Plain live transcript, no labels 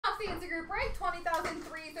Fancy Group break,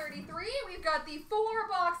 20,333. We've got the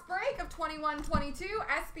 4-box break of 2122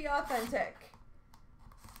 SP Authentic.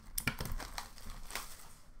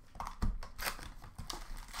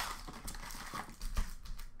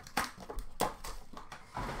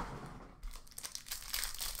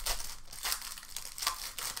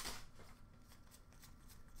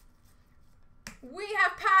 We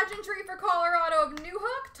have Pageantry for Colorado of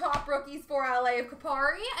Newhook, top rookies for LA of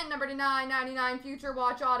Kapari, and number to 999 Future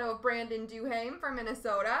Watch Auto of Brandon Duhaime for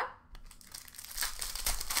Minnesota.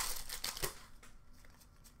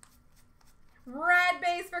 Red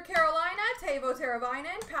base for Carolina, Teuvo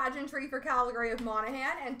Teravainen, Pageantry for Calgary of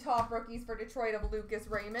Monahan, and top rookies for Detroit of Lucas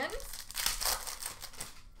Raymond.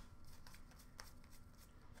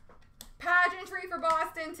 Pageantry for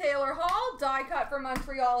Boston, Taylor Hall. Die cut for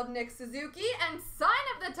Montreal of Nick Suzuki. And Sign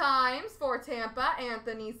of the Times for Tampa,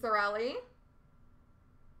 Anthony Cirelli.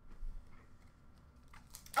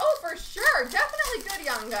 Oh, for sure. Definitely good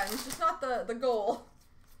Young Guns. Just not the goal.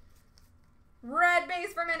 Red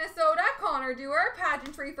base for Minnesota, Connor Dewar.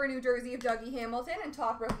 Pageantry for New Jersey of Dougie Hamilton. And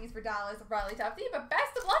top rookies for Dallas of Riley Tufte. But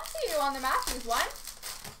best of luck to you on the Matthews one.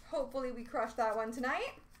 Hopefully we crush that one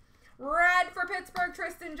tonight. Red for Pittsburgh,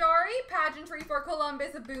 Tristan Jarry. Pageantry for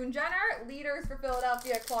Columbus of Boone Jenner. Leaders for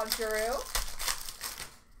Philadelphia, Claude Giroux.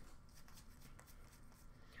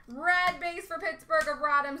 Red base for Pittsburgh of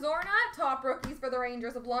Radim Zorna. Top rookies for the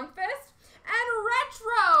Rangers of Lundqvist. And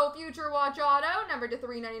retro Future Watch Auto, number to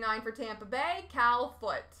 399 for Tampa Bay, Cal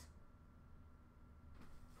Foote.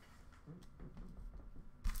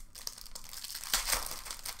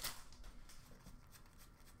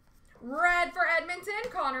 Red for Edmonton,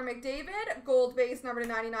 Connor McDavid. Gold base, number to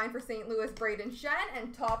 99 for St. Louis, Braden Shen.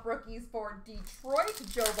 And top rookies for Detroit,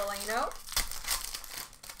 Joe Veleno.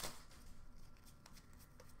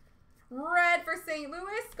 Red for St.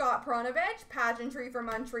 Louis, Scott Pronovich. Pageantry for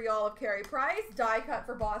Montreal of Carey Price. Die cut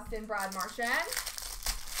for Boston, Brad Marchand.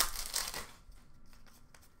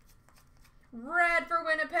 Red for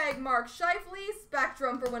Winnipeg, Mark Scheifele.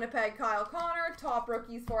 Spectrum for Winnipeg, Kyle Connor. Top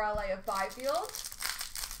rookies for LA of Byfield.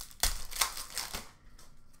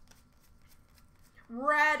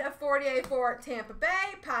 Red of 48 for Tampa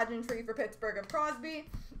Bay. Pageantry for Pittsburgh of Crosby.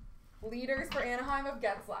 Leaders for Anaheim of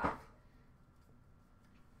Getzlaf.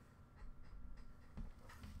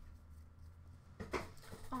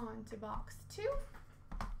 On to box 2.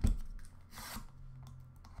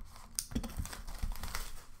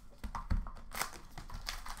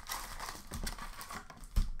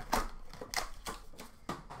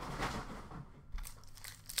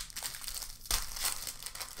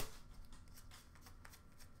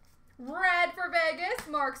 Red for Vegas,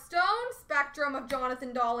 Mark Stone. Spectrum of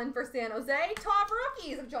Jonathan Dahlen for San Jose. Top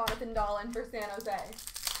rookies of Jonathan Dahlen for San Jose.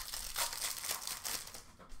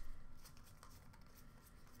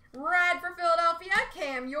 Red for Philadelphia,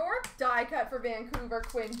 Cam York. Die cut for Vancouver,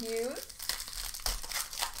 Quinn Hughes.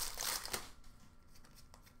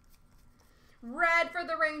 Red for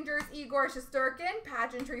the Rangers, Igor Shesterkin.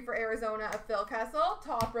 Pageantry for Arizona of Phil Kessel.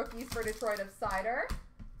 Top rookies for Detroit of Sider.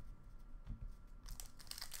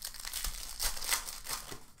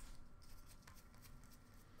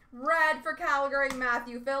 Red for Calgary,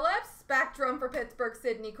 Matthew Phillips. Spectrum for Pittsburgh,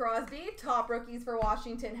 Sidney Crosby. Top rookies for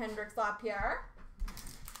Washington, Hendrix Lapierre.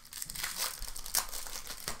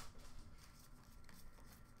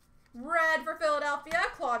 Red for Philadelphia,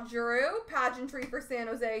 Claude Giroux. Pageantry for San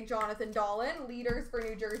Jose, Jonathan Dahlen. Leaders for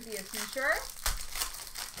New Jersey, a t-shirt.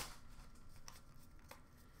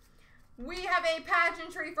 We have a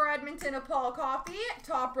Pageantry for Edmonton of Paul Coffey.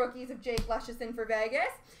 Top rookies of Jake Leschyshyn for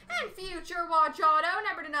Vegas. And Future Watch Auto,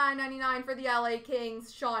 number to 999 for the LA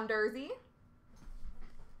Kings, Sean Durzi.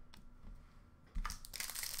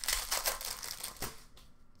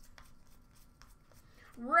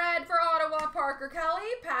 Red for Ottawa, Parker Kelly.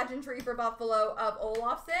 Pageantry for Buffalo of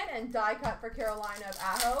Olofsson. And die cut for Carolina of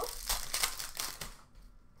Aho.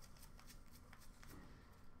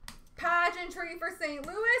 Pageantry for St.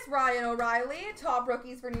 Louis, Ryan O'Reilly. Top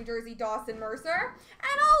rookies for New Jersey, Dawson Mercer.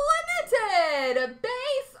 And a limited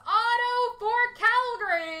base auto for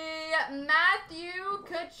Calgary, Matthew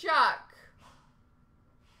Tkachuk.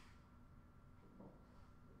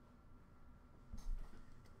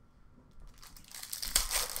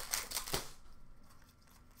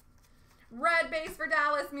 Red base for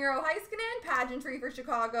Dallas, Miro Heiskanen. Pageantry for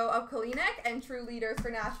Chicago of Kalinick. And true leaders for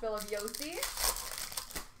Nashville of Yossi.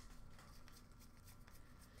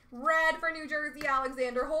 Red for New Jersey,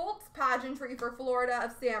 Alexander Holtz. Pageantry for Florida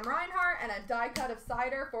of Sam Reinhart. And a die cut of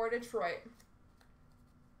Sider for Detroit.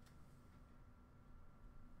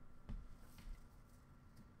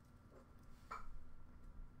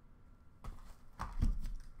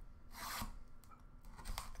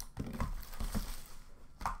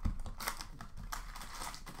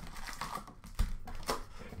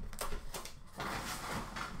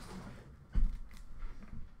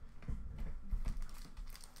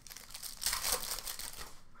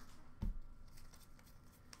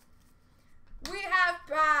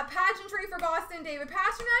 Boston, David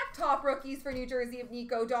Pastrnak. Top rookies for New Jersey of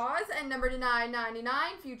Nico Dawes. And number to 999,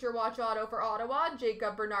 future watch auto for Ottawa,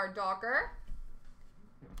 Jacob Bernard-Docker.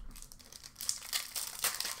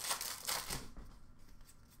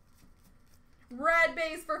 Red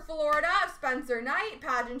base for Florida of Spencer Knight.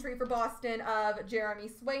 Pageantry for Boston of Jeremy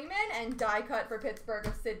Swayman. And die cut for Pittsburgh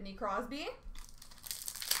of Sidney Crosby.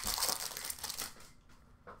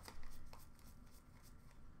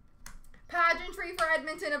 Pageantry for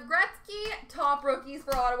Edmonton of Gretzky. Top rookies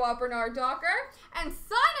for Ottawa, Bernard-Docker. And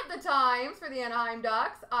sign of the times for the Anaheim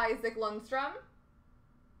Ducks, Isaac Lundstrom.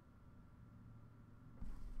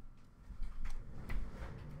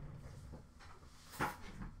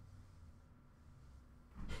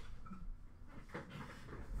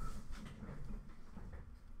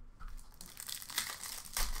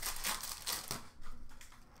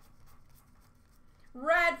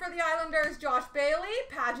 Red for the Islanders, Josh Bailey.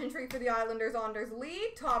 Pageantry for the Islanders, Anders Lee.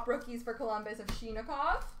 Top rookies for Columbus of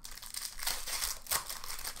Shinikov.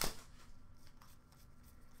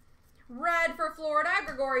 Red for Florida,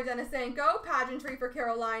 Grigory Denisenko. Pageantry for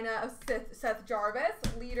Carolina of Seth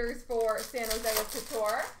Jarvis. Leaders for San Jose of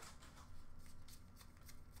Couture.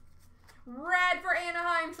 Red for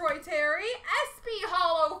Anaheim, Troy Terry. SP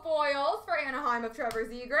Hollow Foils for Anaheim of Trevor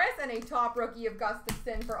Zegras. And a top rookie of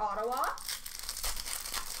Gustafsson for Ottawa.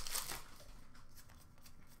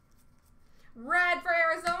 Red for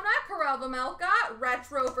Arizona, Karel Vejmelka.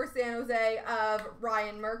 Retro for San Jose of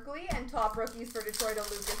Ryan Merkley. And top rookies for Detroit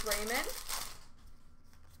of Lucas Raymond.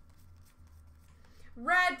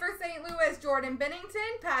 Red for St. Louis, Jordan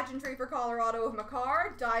Binnington. Pageantry for Colorado of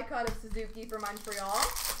Makar. Die cut of Suzuki for Montreal.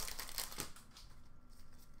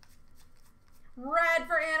 Red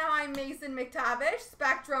for Anaheim, Mason McTavish.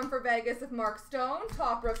 Spectrum for Vegas of Mark Stone.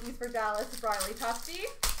 Top rookies for Dallas of Riley Tufte.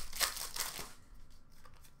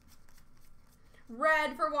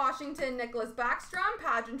 Red for Washington, Nicholas Backstrom.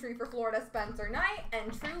 Pageantry for Florida, Spencer Knight.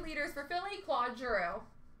 And true leaders for Philly, Claude Giroux.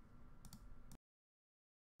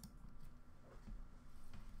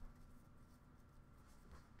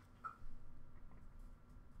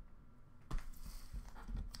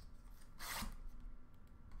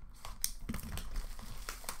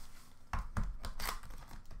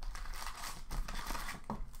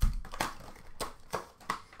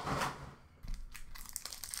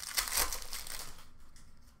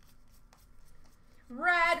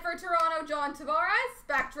 Red for Toronto, John Tavares.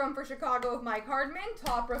 Spectrum for Chicago of Mike Hardman.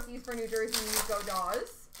 Top rookies for New Jersey, Nico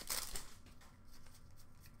Dawes.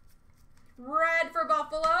 Red for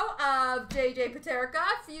Buffalo of JJ Peterka.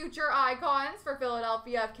 Future icons for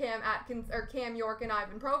Philadelphia of Cam York and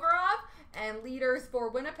Ivan Provorov. And leaders for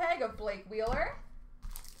Winnipeg of Blake Wheeler.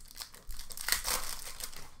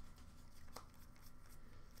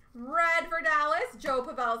 Red for Dallas, Joe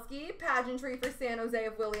Pavelski. Pageantry for San Jose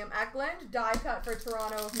of William Eklund. Die cut for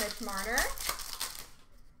Toronto of Mitch Marner.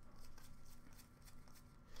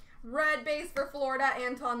 Red base for Florida,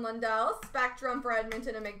 Anton Lundell. Spectrum for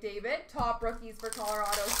Edmonton of McDavid. Top rookies for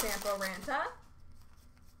Colorado, Sampo Ranta.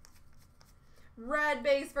 Red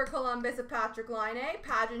base for Columbus of Patrick Laine.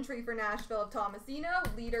 Pageantry for Nashville of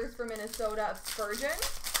Tomasino. Leaders for Minnesota of Spurgeon.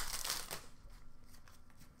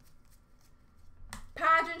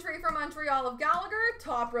 Pageantry for Montreal of Gallagher.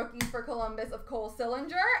 Top rookies for Columbus of Cole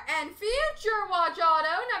Sillinger. And future watch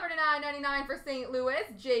auto, number to 999 for St. Louis,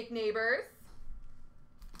 Jake Neighbors.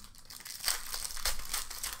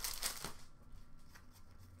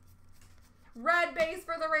 Red base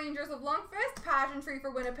for the Rangers of Lundqvist. Pageantry for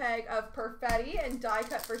Winnipeg of Perfetti. And die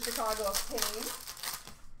cut for Chicago of Kane.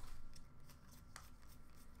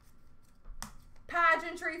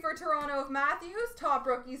 Pageantry for Toronto of Matthews. Top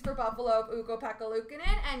rookies for Buffalo of Ukko-Pekka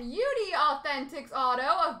Luukkonen. And UD Authentics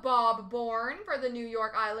auto of Bob Bourne for the New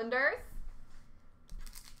York Islanders.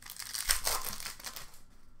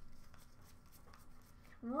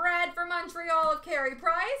 Red for Montreal of Carey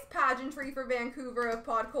Price. Pageantry for Vancouver of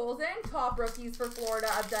Podkolzin. Top rookies for Florida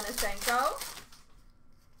of Denisenko.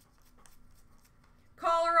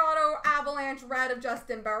 Colorado Avalanche Red of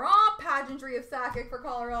Justin Barron. Pageantry of Sakic for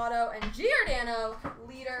Colorado. And Giordano,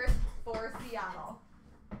 leaders for Seattle.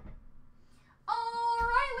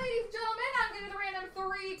 Alright, ladies and gentlemen, I'm going to do the random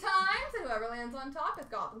 3 times. And whoever lands on top has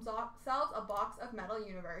got themselves a box of Metal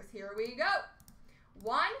Universe. Here we go.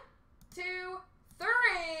 1, 2, 3.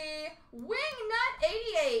 Wingnut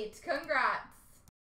 88. Congrats.